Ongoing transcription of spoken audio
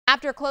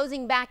After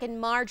closing back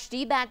in March,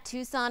 DBat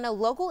Tucson, a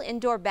local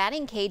indoor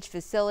batting cage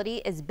facility,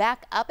 is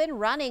back up and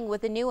running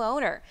with a new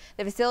owner.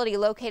 The facility,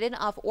 located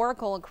off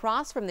Oracle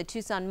across from the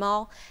Tucson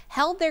Mall,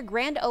 held their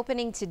grand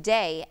opening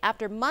today.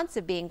 After months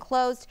of being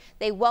closed,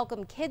 they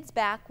welcomed kids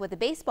back with a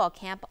baseball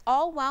camp,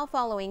 all while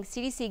following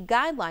CDC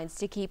guidelines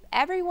to keep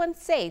everyone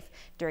safe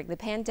during the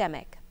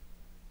pandemic.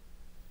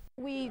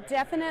 We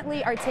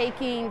definitely are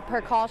taking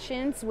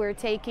precautions. We're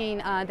taking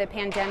the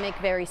pandemic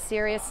very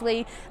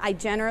seriously. I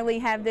generally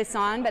have this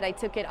on, but I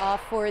took it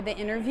off for the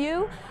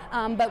interview.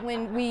 But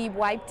when we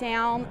wipe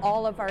down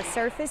all of our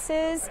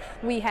surfaces,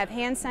 we have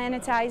hand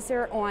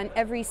sanitizer on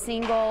every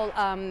single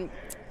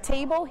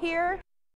table here.